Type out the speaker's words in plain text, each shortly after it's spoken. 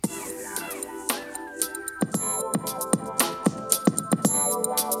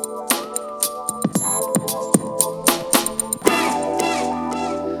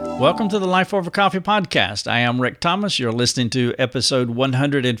Welcome to the Life Over Coffee podcast. I am Rick Thomas. You're listening to episode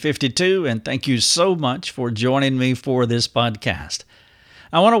 152, and thank you so much for joining me for this podcast.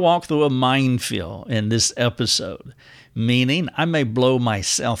 I want to walk through a minefield in this episode, meaning I may blow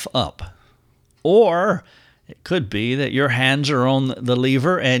myself up. Or it could be that your hands are on the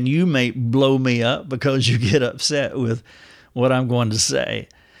lever and you may blow me up because you get upset with what I'm going to say.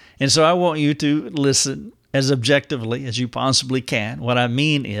 And so I want you to listen as objectively as you possibly can. What I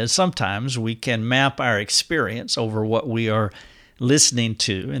mean is sometimes we can map our experience over what we are listening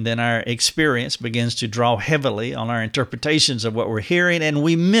to, and then our experience begins to draw heavily on our interpretations of what we're hearing, and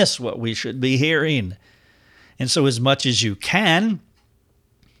we miss what we should be hearing. And so as much as you can,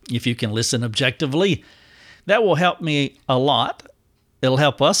 if you can listen objectively, that will help me a lot. It'll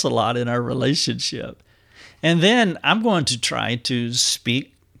help us a lot in our relationship. And then I'm going to try to speak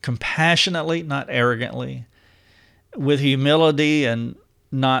compassionately, not arrogantly, with humility and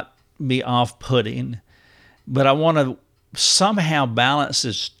not be off-putting. But I want to somehow balance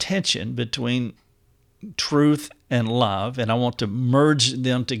this tension between truth and love, and I want to merge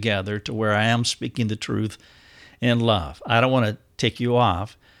them together to where I am speaking the truth in love. I don't want to tick you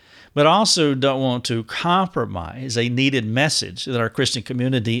off, but I also don't want to compromise a needed message that our Christian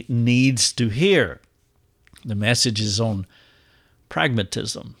community needs to hear. The message is on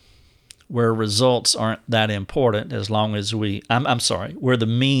pragmatism, where results aren't that important as long as where the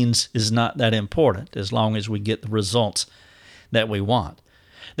means is not that important as long as we get the results that we want.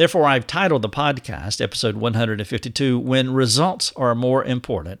 Therefore, I've titled the podcast, episode 152, When Results Are More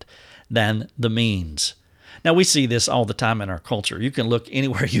Important Than the Means. Now, we see this all the time in our culture. You can look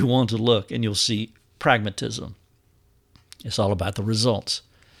anywhere you want to look and you'll see pragmatism. It's all about the results.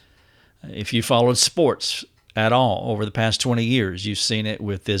 If you followed sports at all over the past 20 years, you've seen it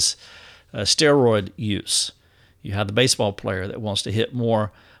with this steroid use. You have the baseball player that wants to hit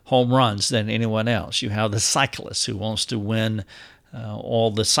more home runs than anyone else. You have the cyclist who wants to win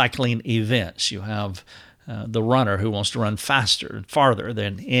all the cycling events. You have the runner who wants to run faster and farther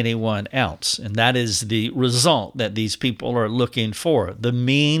than anyone else. And that is the result that these people are looking for. The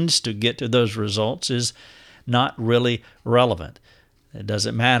means to get to those results is not really relevant. It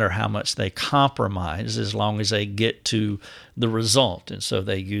doesn't matter how much they compromise as long as they get to the result. And so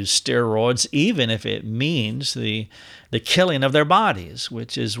they use steroids, even if it means the killing of their bodies,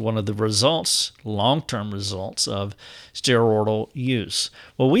 which is one of the results, long-term results of steroidal use.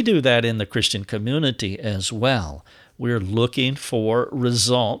 Well, we do that in the Christian community as well. We're looking for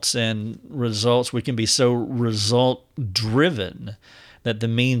results, and results, we can be so result-driven that the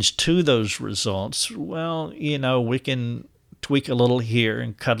means to those results, well, we can tweak a little here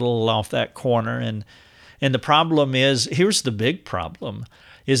and cut a little off that corner. And the problem is, here's the big problem,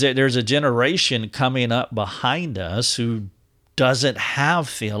 is that there's a generation coming up behind us who doesn't have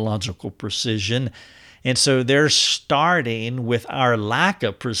theological precision. And so they're starting with our lack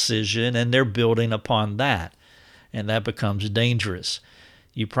of precision and they're building upon that. And that becomes dangerous.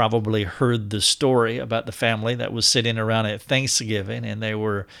 You probably heard the story about the family that was sitting around at Thanksgiving and they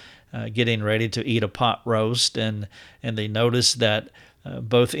were getting ready to eat a pot roast, and they noticed that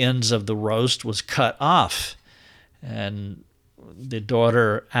both ends of the roast was cut off. And the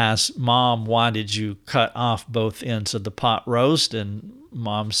daughter asked, "Mom, why did you cut off both ends of the pot roast?" And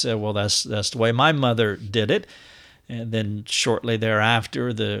Mom said, "Well, that's the way my mother did it." And then shortly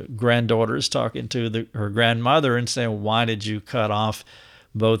thereafter, the granddaughter is talking to her grandmother and saying, "Why did you cut off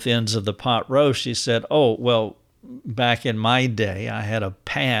both ends of the pot roast?" She said, "Oh, well, back in my day, I had a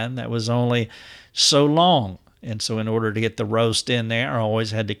pan that was only so long. And so in order to get the roast in there, I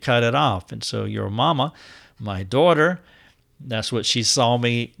always had to cut it off. And so your mama, my daughter, that's what she saw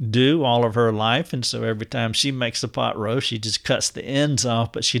me do all of her life. And so every time she makes a pot roast, she just cuts the ends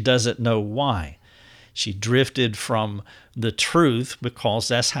off, but she doesn't know why. She drifted from the truth because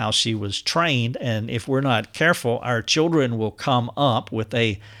that's how she was trained. And if we're not careful, our children will come up with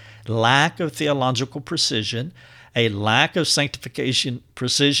a lack of theological precision, a lack of sanctification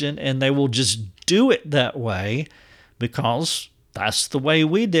precision, and they will just do it that way because that's the way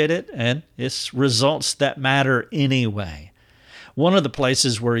we did it, and it's results that matter anyway. One of the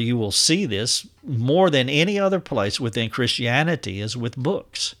places where you will see this more than any other place within Christianity is with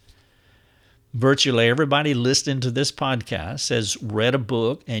books. Virtually everybody listening to this podcast has read a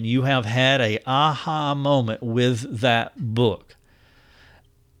book, and you have had a aha moment with that book.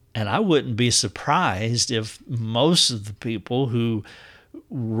 And I wouldn't be surprised if most of the people who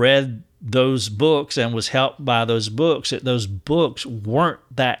read those books and was helped by those books, that those books weren't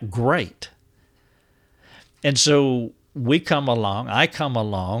that great. And so I come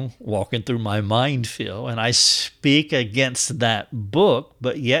along walking through my minefield, and I speak against that book,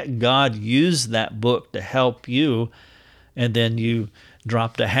 but yet God used that book to help you, and then you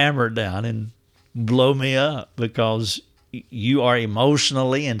drop the hammer down and blow me up because you are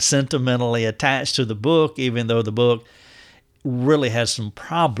emotionally and sentimentally attached to the book, even though the book really has some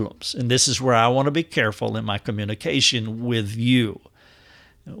problems. And this is where I want to be careful in my communication with you.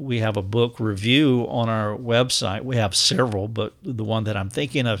 We have a book review on our website. We have several, but the one that I'm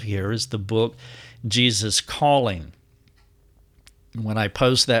thinking of here is the book Jesus Calling. When I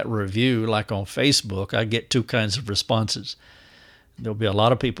post that review, like on Facebook, I get two kinds of responses. There'll be a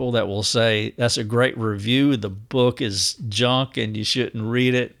lot of people that will say, that's a great review, the book is junk and you shouldn't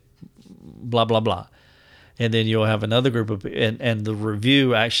read it, blah, blah, blah. And then you'll have another group of, and the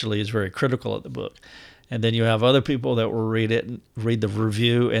review actually is very critical of the book. And then you have other people that will read the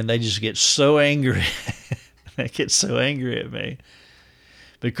review, and they just get so angry. They get so angry at me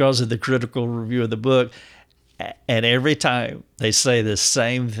because of the critical review of the book. And every time they say the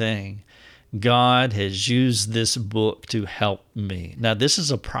same thing, God has used this book to help me. Now, this is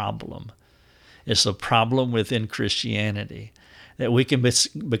a problem. It's a problem within Christianity that we can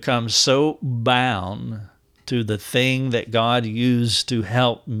become so bound to the thing that God used to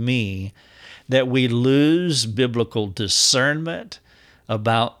help me that we lose biblical discernment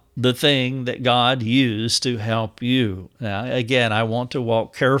about the thing that God used to help you. Now, again, I want to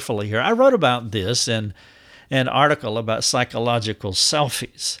walk carefully here. I wrote about this in an article about psychological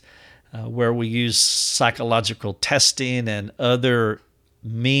selfies, where we use psychological testing and other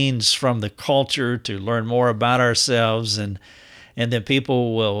means from the culture to learn more about ourselves, and then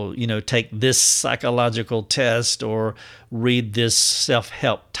people will, take this psychological test or read this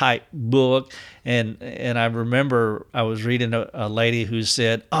self-help type book. And I remember I was reading a lady who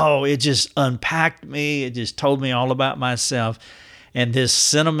said, "Oh, it just unpacked me. It just told me all about myself." And this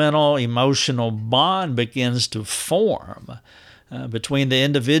sentimental, emotional bond begins to form between the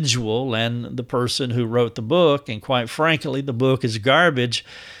individual and the person who wrote the book. And quite frankly, the book is garbage,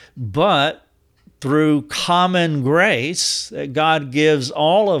 but through common grace that God gives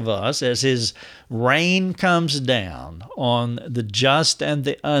all of us as His rain comes down on the just and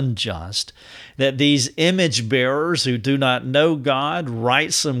the unjust, that these image bearers who do not know God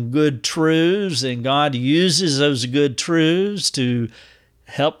write some good truths, and God uses those good truths to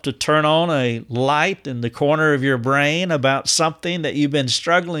help to turn on a light in the corner of your brain about something that you've been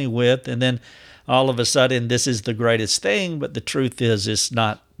struggling with, and then all of a sudden this is the greatest thing, but the truth is it's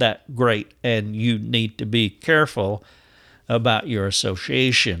not that great, and you need to be careful about your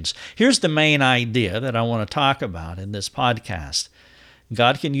associations. Here's the main idea that I want to talk about in this podcast.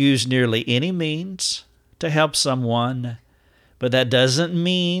 God can use nearly any means to help someone, but that doesn't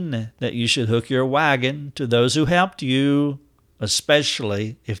mean that you should hook your wagon to those who helped you,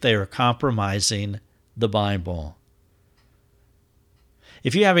 especially if they are compromising the Bible.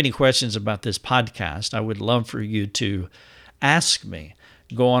 If you have any questions about this podcast, I would love for you to ask me.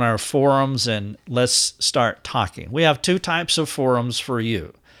 Go on our forums and let's start talking. We have two types of forums for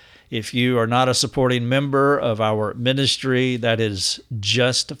you. If you are not a supporting member of our ministry, that is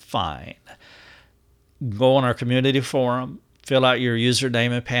just fine. Go on our community forum, fill out your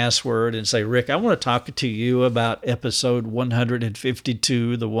username and password, and say, "Rick, I want to talk to you about episode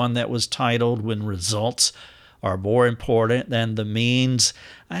 152, the one that was titled When Results Are More Important Than the Means.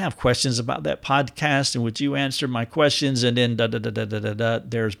 I have questions about that podcast, and would you answer my questions?" And then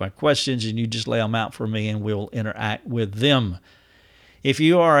there's my questions, and you just lay them out for me, and we'll interact with them. If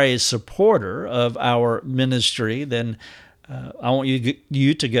you are a supporter of our ministry, then I want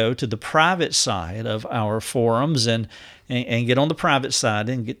you to go to the private side of our forums and get on the private side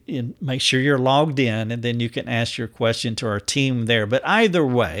and make sure you're logged in, and then you can ask your question to our team there. But either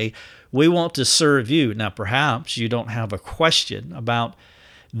way, we want to serve you. Now, perhaps you don't have a question about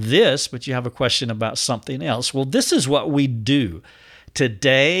this, but you have a question about something else. Well, this is what we do.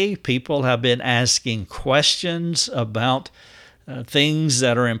 Today, people have been asking questions about things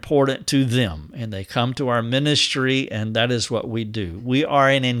that are important to them, and they come to our ministry, and that is what we do. We are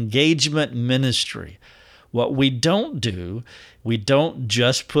an engagement ministry. What we don't do, we don't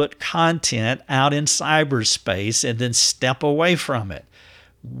just put content out in cyberspace and then step away from it.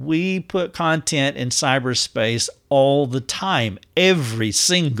 We put content in cyberspace all the time, every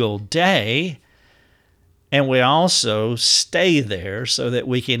single day, and we also stay there so that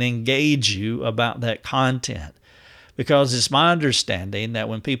we can engage you about that content. Because it's my understanding that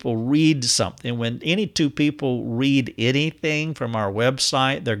when people read something, when any two people read anything from our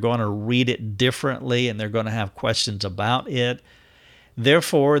website, they're going to read it differently and they're going to have questions about it.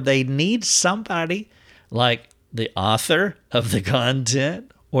 Therefore, they need somebody like the author of the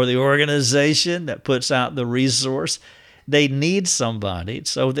content or the organization that puts out the resource. They need somebody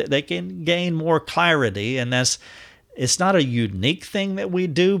so that they can gain more clarity. And it's not a unique thing that we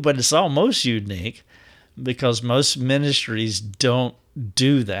do, but it's almost unique because most ministries don't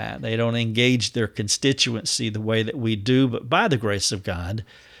do that. They don't engage their constituency the way that we do, but by the grace of God,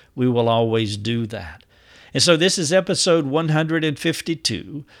 we will always do that. And so this is episode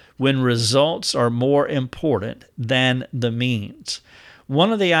 152, when results are more important than the means.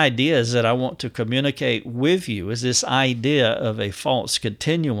 One of the ideas that I want to communicate with you is this idea of a false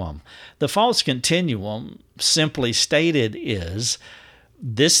continuum. The false continuum, simply stated, is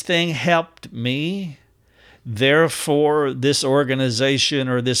this thing helped me, therefore this organization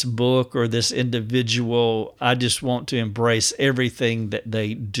or this book or this individual, I just want to embrace everything that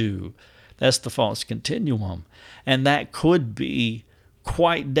they do. That's the false continuum. And that could be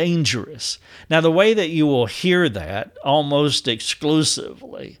quite dangerous. Now, the way that you will hear that almost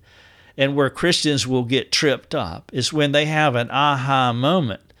exclusively, and where Christians will get tripped up, is when they have an aha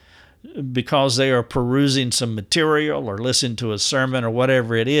moment because they are perusing some material or listening to a sermon or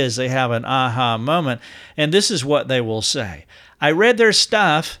whatever it is. They have an aha moment, and this is what they will say. I read their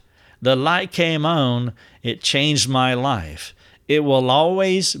stuff, the light came on, it changed my life. It will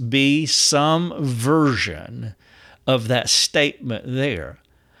always be some version of that statement there.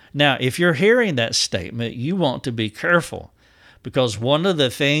 Now, if you're hearing that statement, you want to be careful, because one of the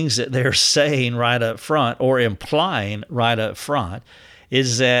things that they're saying right up front or implying right up front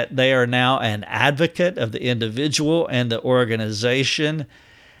is that they are now an advocate of the individual and the organization,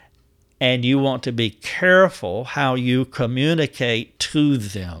 and you want to be careful how you communicate to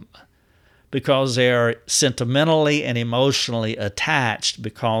them, because they are sentimentally and emotionally attached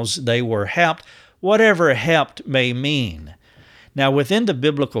because they were helped, whatever helped may mean. Now, within the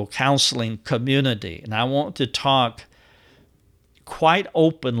biblical counseling community, and I want to talk quite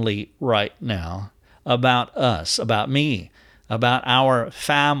openly right now about us, about me, about our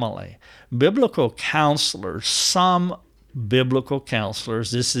family. Biblical counselors, some biblical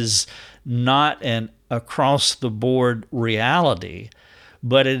counselors, this is not an across-the-board reality,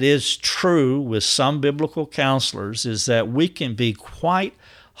 but it is true with some biblical counselors, is that we can be quite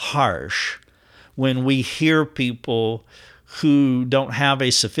harsh when we hear people who don't have a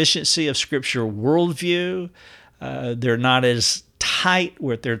sufficiency of Scripture worldview. They're not as tight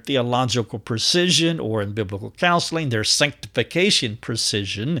with their theological precision, or in biblical counseling, their sanctification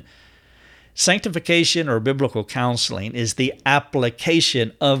precision. Sanctification or biblical counseling is the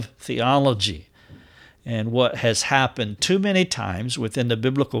application of theology. And what has happened too many times within the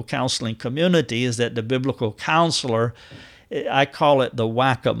biblical counseling community is that the biblical counselor, I call it the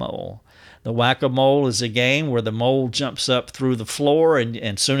whack-a-mole. The whack-a-mole is a game where the mole jumps up through the floor, and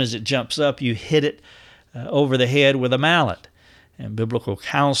as soon as it jumps up, you hit it over the head with a mallet. And biblical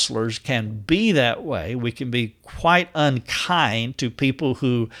counselors can be that way. We can be quite unkind to people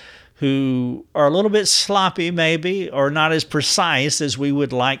who are a little bit sloppy maybe, or not as precise as we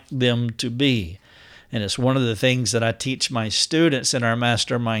would like them to be. And it's one of the things that I teach my students in our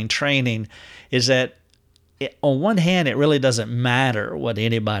mastermind training, is that on one hand, it really doesn't matter what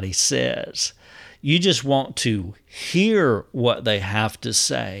anybody says. You just want to hear what they have to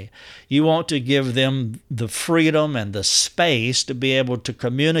say. You want to give them the freedom and the space to be able to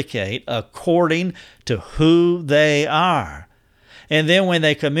communicate according to who they are. And then when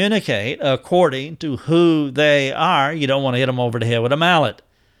they communicate according to who they are, you don't want to hit them over the head with a mallet.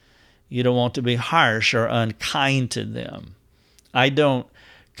 You don't want to be harsh or unkind to them. I don't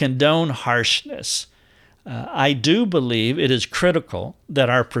condone harshness. I do believe it is critical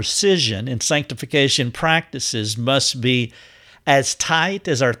that our precision in sanctification practices must be as tight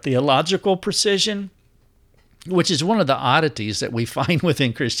as our theological precision, which is one of the oddities that we find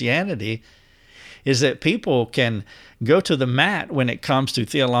within Christianity, is that people can go to the mat when it comes to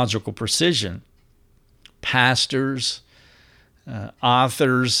theological precision. Pastors,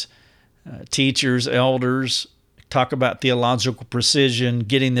 authors, teachers, elders, talk about theological precision,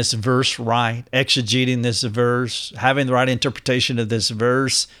 getting this verse right, exegeting this verse, having the right interpretation of this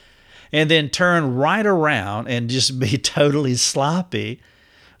verse, and then turn right around and just be totally sloppy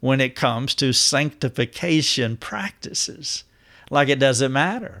when it comes to sanctification practices. Like it doesn't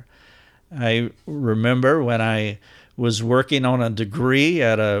matter. I remember when I was working on a degree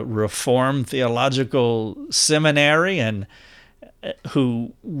at a Reformed theological seminary, and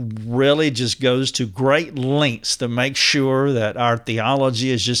who really just goes to great lengths to make sure that our theology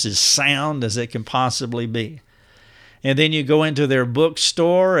is just as sound as it can possibly be. And then you go into their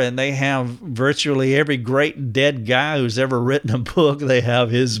bookstore, and they have virtually every great dead guy who's ever written a book, they have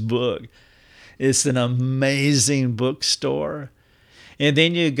his book. It's an amazing bookstore. And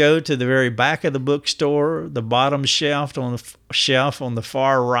then you go to the very back of the bookstore, the bottom shelf on the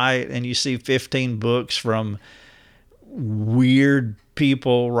far right, and you see 15 books from weird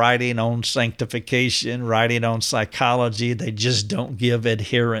people writing on sanctification, writing on psychology. They just don't give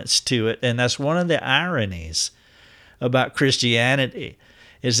adherence to it. And that's one of the ironies about Christianity,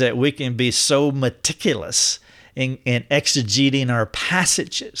 is that we can be so meticulous in exegeting our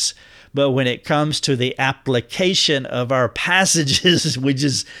passages. But when it comes to the application of our passages, we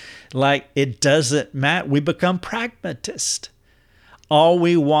just it doesn't matter. We become pragmatists. All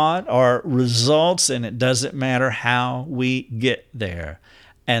we want are results, and it doesn't matter how we get there.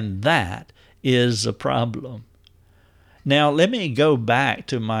 And that is a problem. Now, let me go back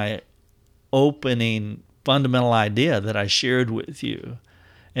to my opening fundamental idea that I shared with you,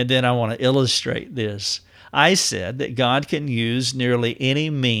 and then I want to illustrate this. I said that God can use nearly any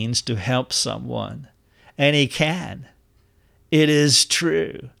means to help someone, and He can. It is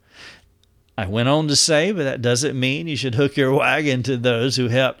true. I went on to say, but that doesn't mean you should hook your wagon to those who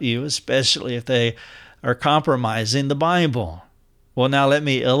help you, especially if they are compromising the Bible. Well, now let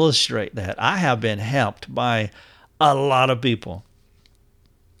me illustrate that. I have been helped by a lot of people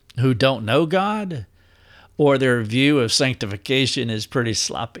who don't know God, or their view of sanctification is pretty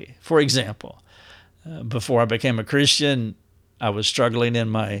sloppy. For example, before I became a Christian, I was struggling in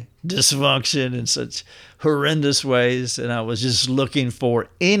my dysfunction in such horrendous ways, and I was just looking for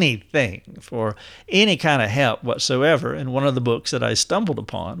anything, for any kind of help whatsoever. And one of the books that I stumbled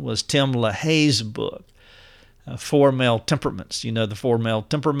upon was Tim LaHaye's book, Four Male Temperaments. You know the four male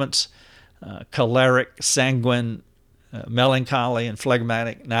temperaments: choleric, sanguine, melancholy, and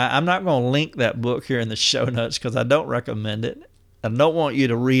phlegmatic. Now, I'm not going to link that book here in the show notes because I don't recommend it. I don't want you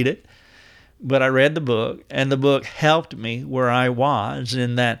to read it. But I read the book, and the book helped me where I was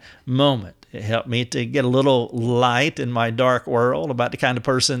in that moment. It helped me to get a little light in my dark world about the kind of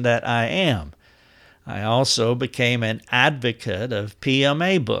person that I am. I also became an advocate of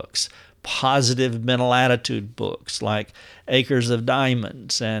PMA books, positive mental attitude books like Acres of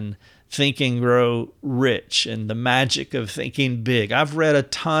Diamonds and Think and Grow Rich and The Magic of Thinking Big. I've read a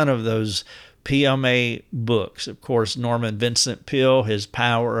ton of those PMA books. Of course, Norman Vincent Peale, his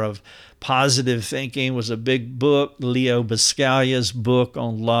Power of Positive Thinking was a big book. Leo Buscaglia's book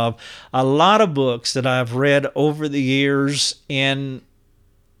on love. A lot of books that I've read over the years, and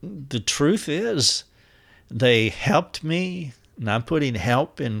the truth is they helped me, and I'm putting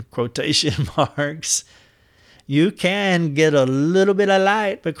help in quotation marks. You can get a little bit of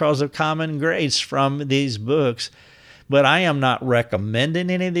light because of common grace from these books. But I am not recommending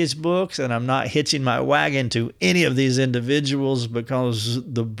any of these books, and I'm not hitching my wagon to any of these individuals, because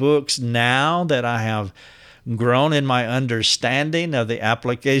the books, now that I have grown in my understanding of the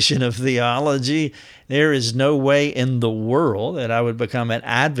application of theology, there is no way in the world that I would become an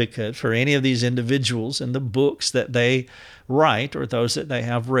advocate for any of these individuals and the books that they write or those that they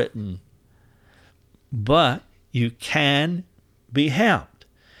have written. But you can be helped.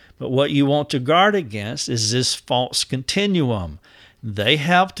 But what you want to guard against is this false continuum. They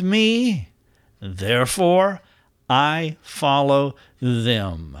helped me, therefore I follow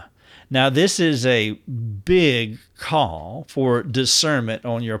them. Now, this is a big call for discernment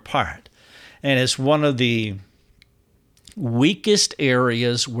on your part. And it's one of the weakest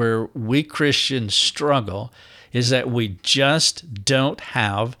areas where we Christians struggle, is that we just don't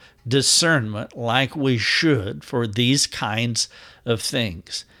have discernment like we should for these kinds of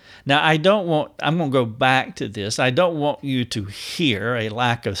things. Now, I'm going to go back to this. I don't want you to hear a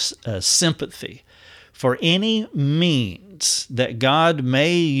lack of sympathy for any means that God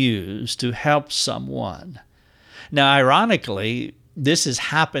may use to help someone. Now, ironically, this is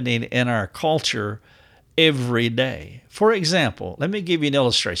happening in our culture every day. For example, let me give you an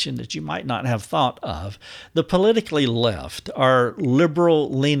illustration that you might not have thought of. The politically left, our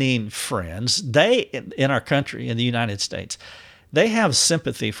liberal-leaning friends, they, in our country, in the United States, they have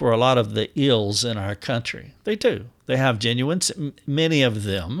sympathy for a lot of the ills in our country. They do. They have genuine, many of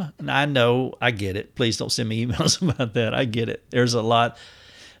them, and I know, I get it. Please don't send me emails about that. I get it. There's a lot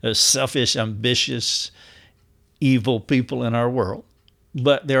of selfish, ambitious, evil people in our world.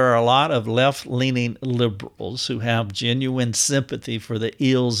 But there are a lot of left-leaning liberals who have genuine sympathy for the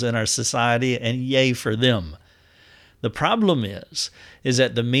ills in our society, and yay for them. The problem is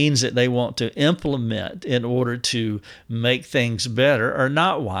that the means that they want to implement in order to make things better are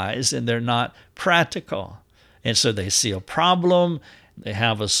not wise, and they're not practical. And so they see a problem, they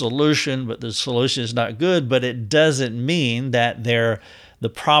have a solution, but the solution is not good, but it doesn't mean that the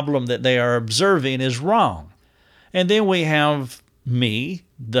problem that they are observing is wrong. And then we have me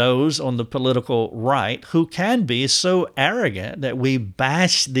those on the political right who can be so arrogant that we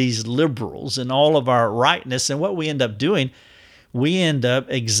bash these liberals and all of our rightness. And what we end up doing, we end up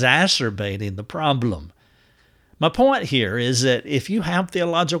exacerbating the problem. My point here is that if you have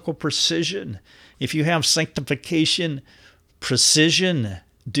theological precision, if you have sanctification precision,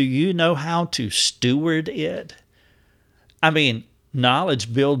 do you know how to steward it? I mean,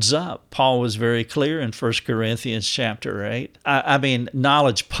 knowledge builds up. Paul was very clear in 1 Corinthians chapter 8.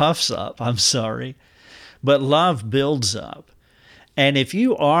 Knowledge puffs up, but love builds up. And if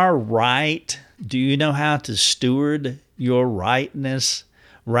you are right, do you know how to steward your rightness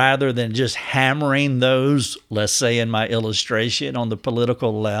rather than just hammering those, let's say in my illustration, on the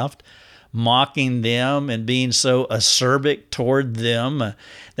political left, mocking them and being so acerbic toward them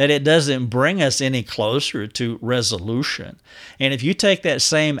that it doesn't bring us any closer to resolution? And if you take that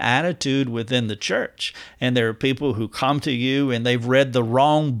same attitude within the church, and there are people who come to you and they've read the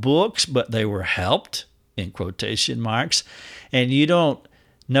wrong books, but they were helped, in quotation marks, and you don't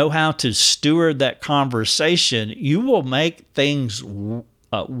know how to steward that conversation, you will make things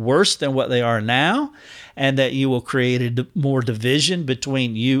worse than what they are now, and that you will create more division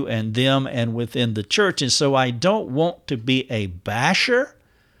between you and them and within the church. And so I don't want to be a basher,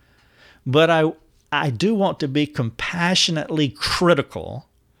 but I do want to be compassionately critical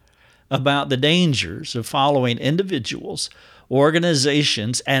about the dangers of following individuals,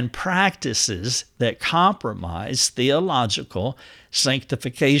 organizations, and practices that compromise theological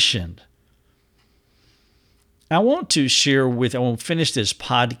sanctification. I want to finish this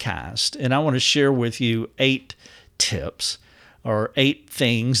podcast, and I want to share with you 8 tips or 8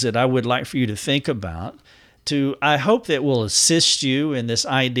 things that I would like for you to think about. I hope that will assist you in this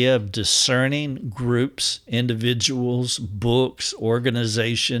idea of discerning groups, individuals, books,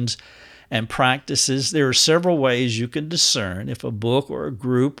 organizations, and practices. There are several ways you can discern if a book or a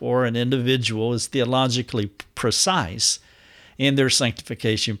group or an individual is theologically precise in their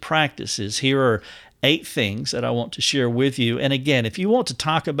sanctification practices. Here are 8 things that I want to share with you. And again, if you want to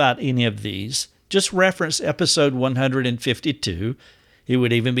talk about any of these, just reference episode 152. It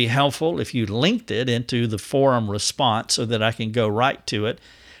would even be helpful if you linked it into the forum response so that I can go right to it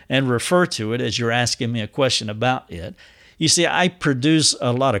and refer to it as you're asking me a question about it. You see, I produce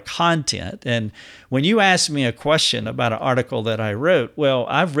a lot of content, and when you ask me a question about an article that I wrote, well,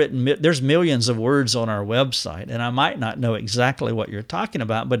 there's millions of words on our website, and I might not know exactly what you're talking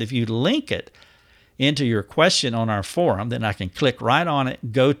about, but if you link it into your question on our forum, then I can click right on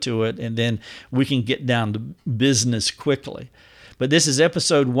it, go to it, and then we can get down to business quickly. But this is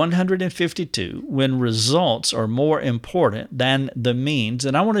episode 152, when results are more important than the means.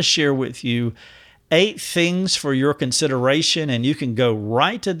 And I want to share with you 8 things for your consideration, and you can go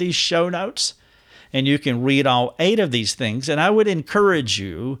right to these show notes, and you can read all 8 of these things. And I would encourage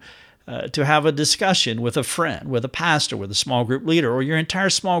you to have a discussion with a friend, with a pastor, with a small group leader, or your entire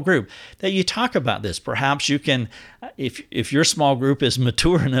small group, that you talk about this. Perhaps you can, if your small group is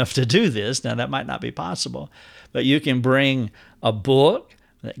mature enough to do this, now that might not be possible, but you can bring a book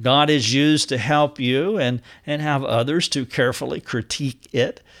that God has used to help you and have others to carefully critique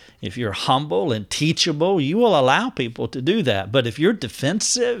it. If you're humble and teachable, you will allow people to do that. But if you're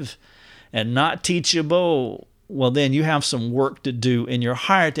defensive and not teachable, well, then you have some work to do in your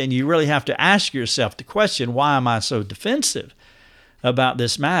heart, and you really have to ask yourself the question, why am I so defensive about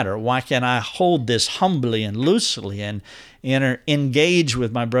this matter? Why can't I hold this humbly and loosely and engage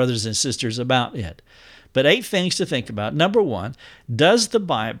with my brothers and sisters about it? But 8 things to think about. Number 1, does the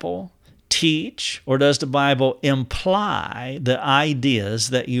Bible teach, or does the Bible imply the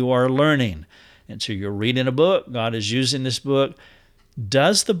ideas that you are learning? And so you're reading a book, God is using this book.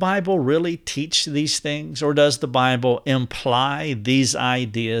 Does the Bible really teach these things, or does the Bible imply these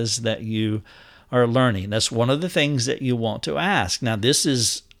ideas that you are learning? That's one of the things that you want to ask. Now, this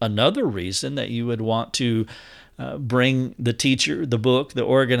is another reason that you would want to bring the teacher, the book, the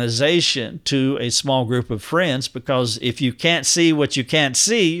organization to a small group of friends, because if you can't see what you can't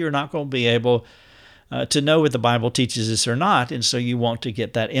see, you're not going to be able to know what the Bible teaches us or not, and so you want to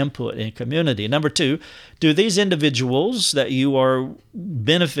get that input in community. Number 2, do these individuals that you are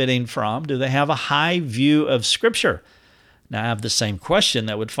benefiting from, do they have a high view of Scripture? Now, I have the same question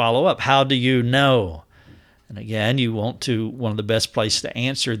that would follow up. How do you know? And again, one of the best places to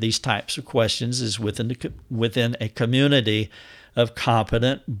answer these types of questions is within a community of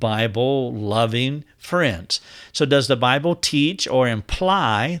competent, Bible-loving friends. So does the Bible teach or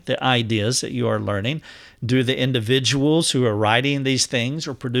imply the ideas that you are learning? Do the individuals who are writing these things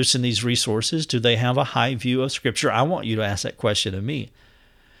or producing these resources, do they have a high view of Scripture? I want you to ask that question of me.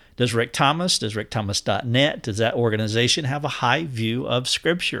 Does rickthomas.net, does that organization have a high view of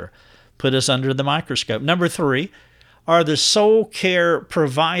Scripture? Put us under the microscope. Number 3, are the soul care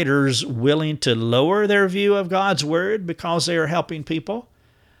providers willing to lower their view of God's Word because they are helping people?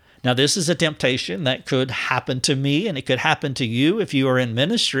 Now, this is a temptation that could happen to me, and it could happen to you if you are in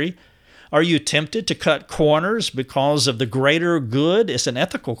ministry. Are you tempted to cut corners because of the greater good? It's an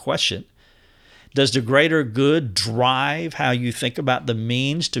ethical question. Does the greater good drive how you think about the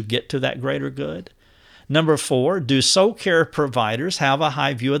means to get to that greater good? Number 4, do soul care providers have a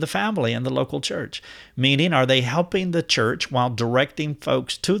high view of the family and the local church? Meaning, are they helping the church while directing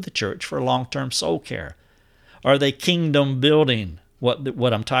folks to the church for long-term soul care? Are they kingdom building?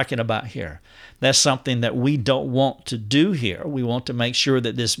 What I'm talking about here. That's something that we don't want to do here. We want to make sure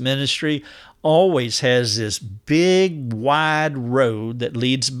that this ministry always has this big, wide road that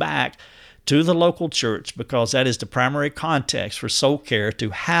leads back to the local church, because that is the primary context for soul care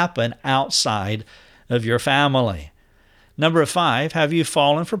to happen outside of your family. Number 5, have you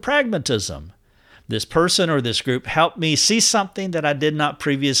fallen for pragmatism? This person or this group helped me see something that I did not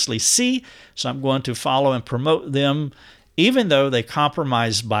previously see, so I'm going to follow and promote them even though they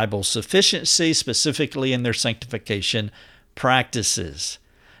compromise Bible sufficiency, specifically in their sanctification practices.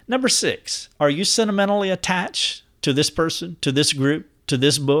 Number 6, are you sentimentally attached to this person, to this group, to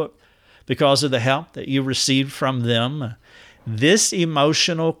this book because of the help that you received from them? This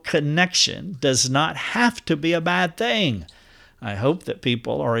emotional connection does not have to be a bad thing. I hope that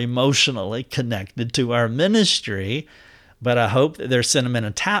people are emotionally connected to our ministry, but I hope that their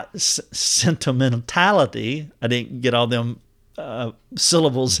sentimentality, I didn't get all them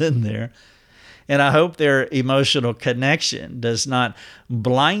syllables in there, and I hope their emotional connection does not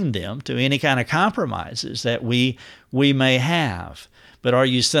blind them to any kind of compromises that we may have. But are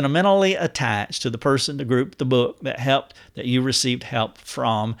you sentimentally attached to the person, the group, the book that you received help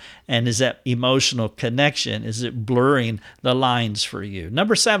from? And is that emotional connection, is it blurring the lines for you?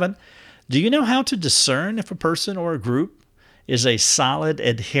 Number 7, do you know how to discern if a person or a group is a solid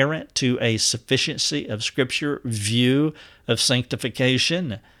adherent to a sufficiency of Scripture view of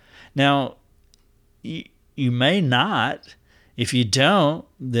sanctification? Now, you may not. If you don't,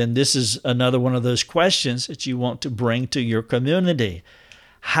 then this is another one of those questions that you want to bring to your community.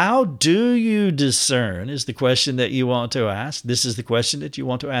 How do you discern is the question that you want to ask. This is the question that you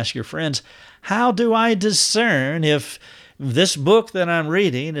want to ask your friends. How do I discern if this book that I'm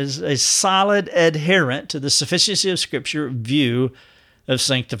reading is a solid adherent to the sufficiency of Scripture view of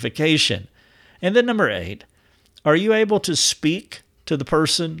sanctification? And then number 8, are you able to speak to the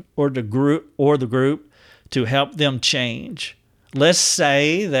person or the group to help them change? Let's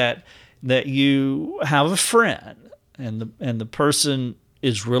say that you have a friend and the person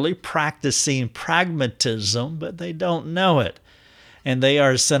is really practicing pragmatism, but they don't know it. And they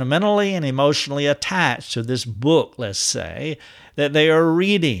are sentimentally and emotionally attached to this book, let's say, that they are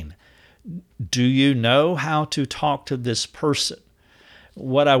reading. Do you know how to talk to this person?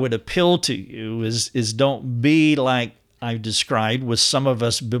 What I would appeal to you is don't be like I've described with some of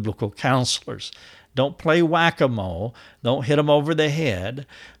us biblical counselors. Don't play whack-a-mole. Don't hit them over the head.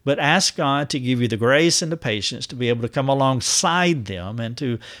 But ask God to give you the grace and the patience to be able to come alongside them and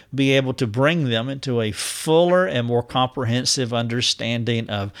to be able to bring them into a fuller and more comprehensive understanding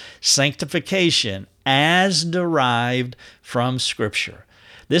of sanctification as derived from Scripture.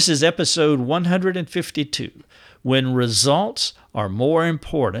 This is episode 152, when results are more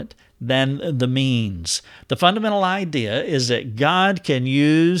important than the means. The fundamental idea is that God can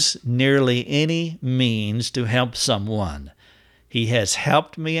use nearly any means to help someone. He has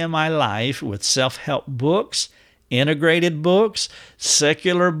helped me in my life with self-help books, integrated books,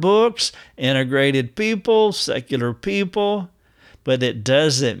 secular books, integrated people, secular people. But it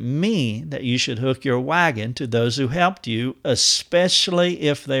doesn't mean that you should hook your wagon to those who helped you, especially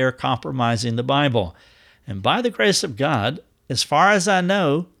if they are compromising the Bible. And by the grace of God, as far as I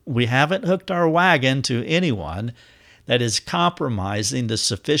know, we haven't hooked our wagon to anyone that is compromising the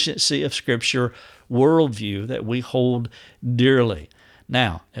sufficiency of Scripture worldview that we hold dearly.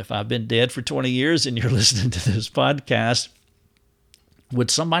 Now, if I've been dead for 20 years and you're listening to this podcast,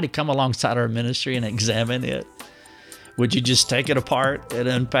 would somebody come alongside our ministry and examine it? Would you just take it apart and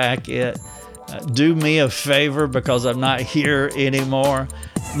unpack it? Do me a favor, because I'm not here anymore,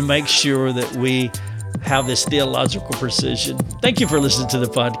 and make sure that we have this theological precision. Thank you for listening to the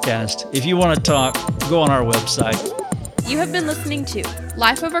podcast. If you want to talk, go on our website. You have been listening to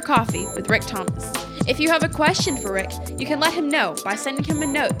Life Over Coffee with Rick Thomas. If you have a question for Rick, you can let him know by sending him a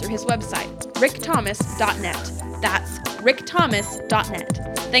note through his website, rickthomas.net. That's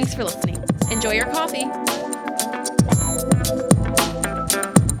rickthomas.net. Thanks for listening. Enjoy your coffee.